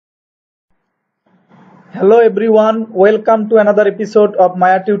Hello everyone, welcome to another episode of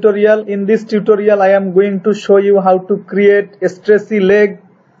Maya tutorial. In this tutorial I am going to show you how to create a stretchy leg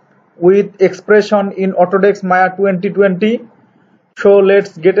with expression in Autodesk Maya 2020. So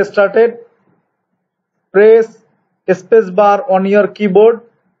let's get started. Press spacebar on your keyboard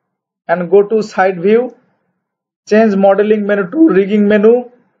and go to side view. Change modeling menu to rigging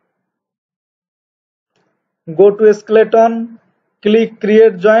menu. Go to skeleton, click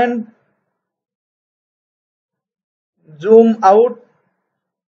create joint, zoom out,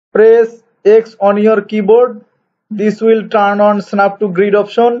 press X on your keyboard. This will turn on snap to grid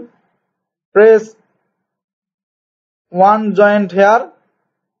option. Press one joint here,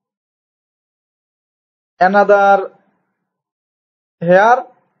 another here,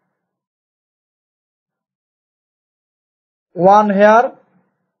 one here,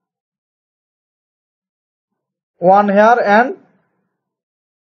 one here and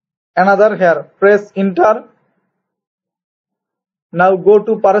another here. Press enter. Now go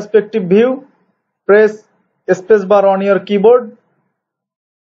to perspective view. Press spacebar on your keyboard.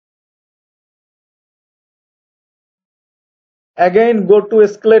 Again go to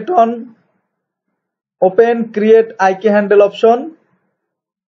skeleton. Open create IK handle option.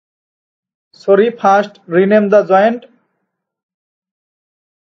 First rename the joint.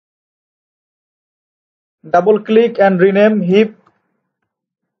 Double click and rename hip,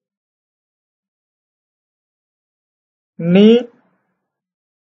 knee.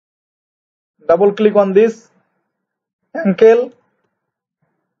 Double click on this, ankle,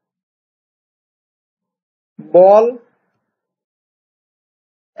 ball,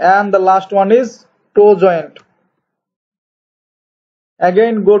 and the last one is toe joint.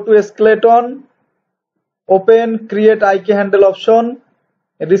 Again go to skeleton, open create IK handle option,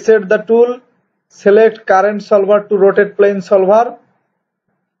 reset the tool, select current solver to rotate plane solver,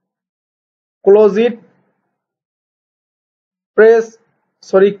 close it,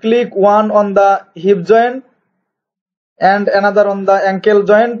 click one on the hip joint and another on the ankle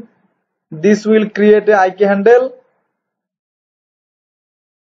joint. This will create a IK handle.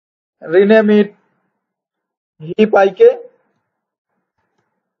 Rename it hip IK.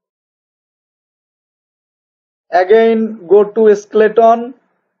 Again go to skeleton,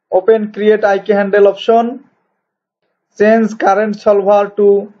 open create IK handle option, change current solver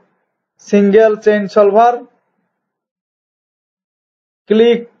to single chain solver,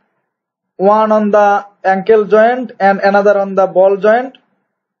 click one on the ankle joint and another on the ball joint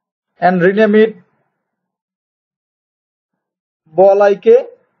and rename it ball IK.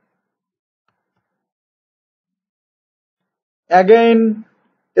 Again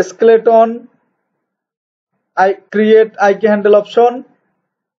skeleton, I create IK handle option,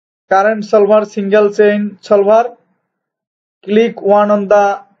 current solver single chain solver, click one on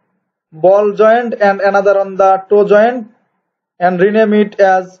the ball joint and another on the toe joint and rename it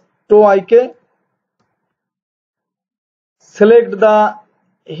as toe IK. Select the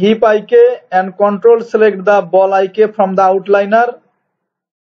hip IK and control select the ball IK from the outliner,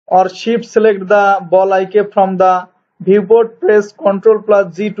 or shift select the ball IK from the viewport. Press Ctrl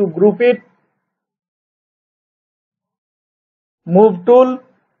plus G to group it. Move tool.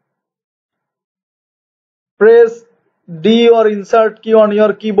 Press D or insert key on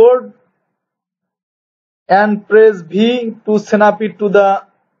your keyboard and press V to snap it to the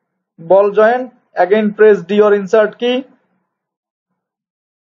ball joint. Again press D or insert key.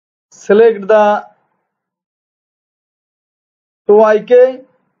 Select the toe IK.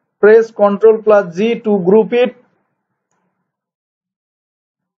 Press Ctrl plus G to group it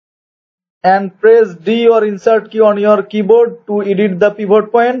and press D or insert key on your keyboard to edit the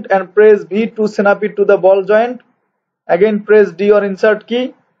pivot point and press V to snap it to the ball joint. Again press D or insert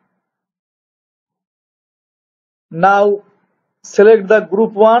key. Now select the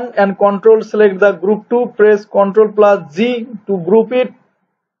group 1 and control select the group 2. Press Ctrl plus G to group it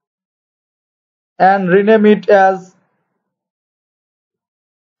and rename it as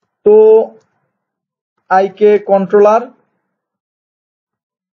toe IK controller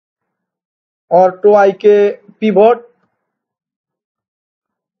or toe IK pivot.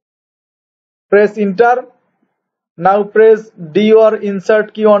 Press enter. Now press D or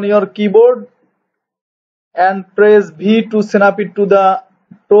insert key on your keyboard and press V to snap it to the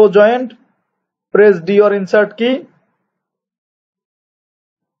toe joint. Press D or insert key.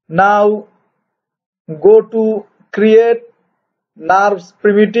 Now go to create nerves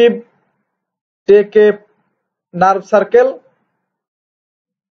primitive. Take a nerve circle.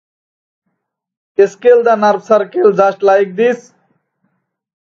 Scale the nerve circle just like this.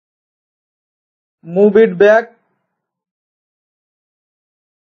 Move it back.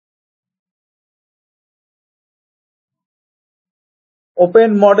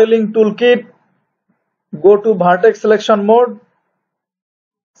 Open modeling toolkit, go to vertex selection mode,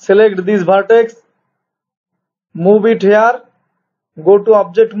 select this vertex, move it here, go to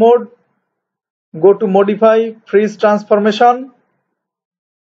object mode, go to modify freeze transformation,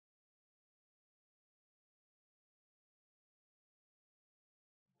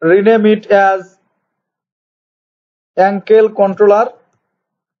 rename it as ankle controller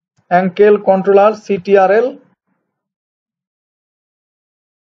CTRL.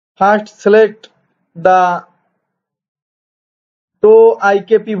 First select the toe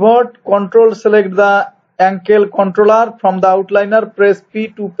IK pivot, control select the ankle controller from the outliner, press P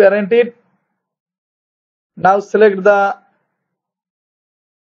to parent it. Now select the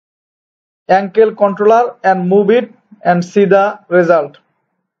ankle controller and move it and see the result.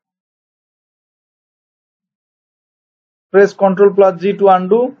 Press Ctrl plus G to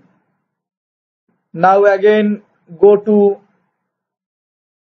undo. Now again go to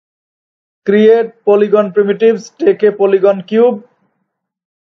create polygon primitives, take a polygon cube,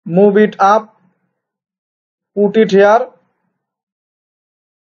 move it up, put it here.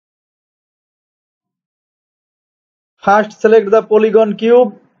 First select the polygon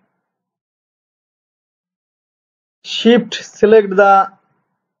cube, shift select the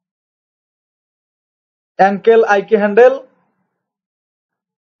ankle IK handle,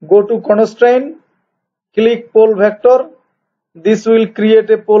 go to constraint, click pole vector. This will create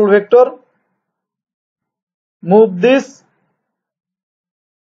a pole vector. Move this.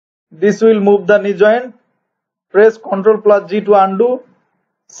 This will move the knee joint. Press Ctrl plus G to undo.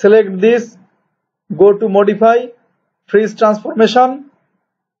 Select this. Go to modify freeze transformation.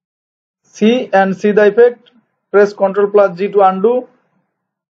 See the effect. Press Ctrl plus G to undo.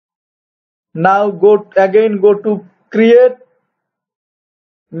 Now go to create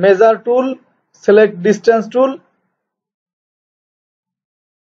measure tool. Select distance tool.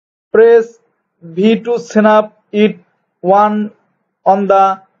 Press V to snap it, one on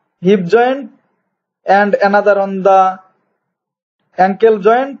the hip joint and another on the ankle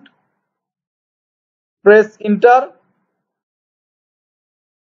joint. Press enter.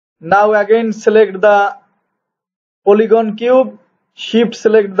 Now again select the polygon cube, shift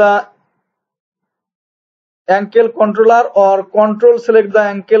select the ankle controller or control select the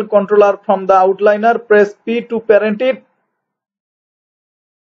ankle controller from the outliner, press P to parent it.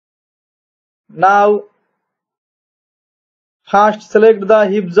 Now first select the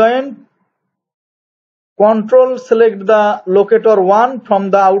hip joint, control select the locator 1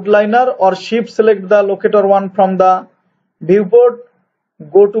 from the outliner or shift select the locator 1 from the viewport,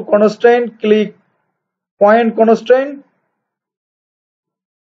 go to constraint, click point constraint.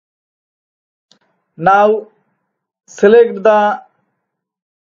 Now select the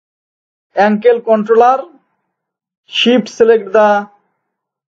ankle controller, shift select the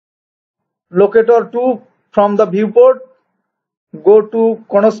locator 2 from the viewport, go to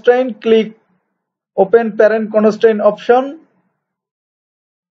constraint, click open parent constraint option.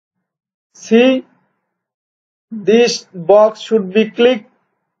 See, this box should be click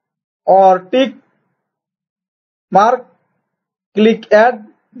or tick mark, click add.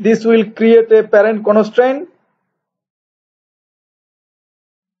 This will create a parent constraint.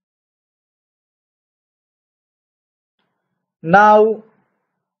 Now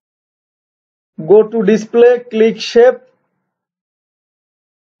go to display, click shape,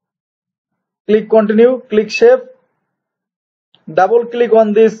 click continue, click shape, double click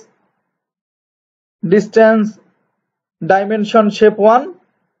on this distance dimension shape 1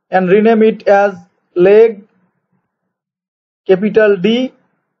 and rename it as leg, capital D,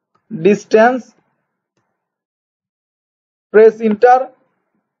 distance. Press enter.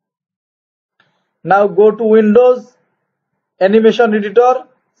 Now go to Windows, animation editor,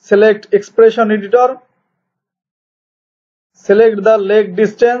 select expression editor, select the leg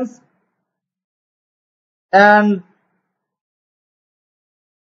distance and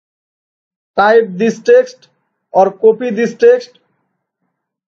type this text or copy this text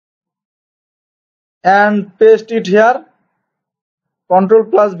and paste it here. Ctrl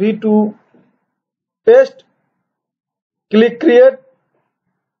plus V to paste. Click create.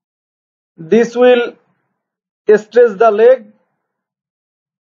 This will stretch the leg.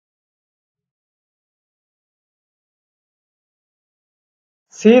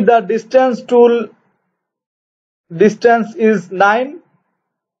 See the distance tool, distance is 9.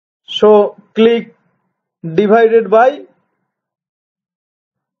 So click divided by,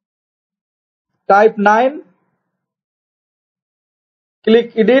 type 9,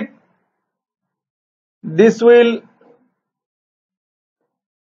 click edit. This will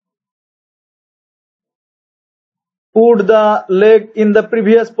put the leg in the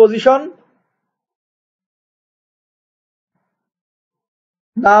previous position.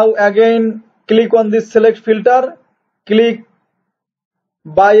 Now again click on this select filter, click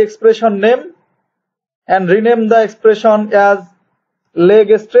by expression name and rename the expression as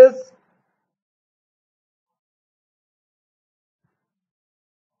leg stress.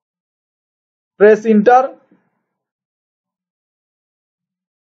 Press enter.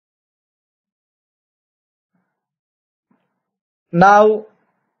 Now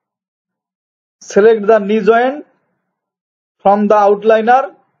select the knee joint from the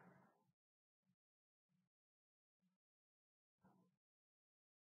outliner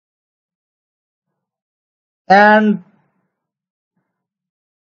and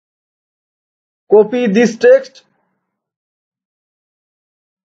copy this text.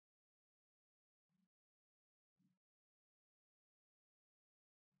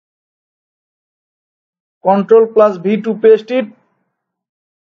 Ctrl plus V to paste it.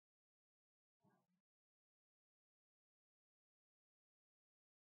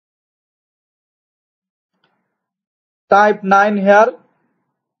 Type 9 here.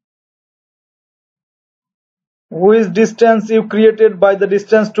 Which distance you created by the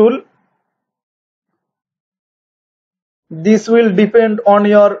distance tool. This will depend on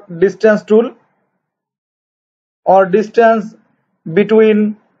your distance tool or distance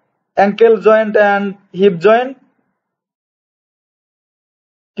between ankle joint and hip joint.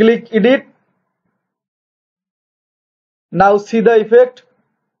 Click edit. Now see the effect.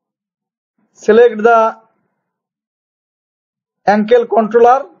 Select the ankle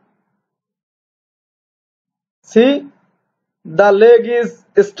controller. See, the leg is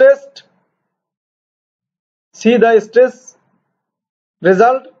stressed. See the stress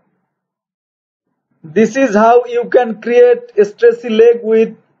result. This is how you can create a stretchy leg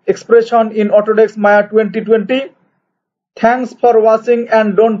with expression in Autodesk Maya 2020. Thanks for watching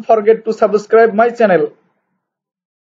and don't forget to subscribe my channel.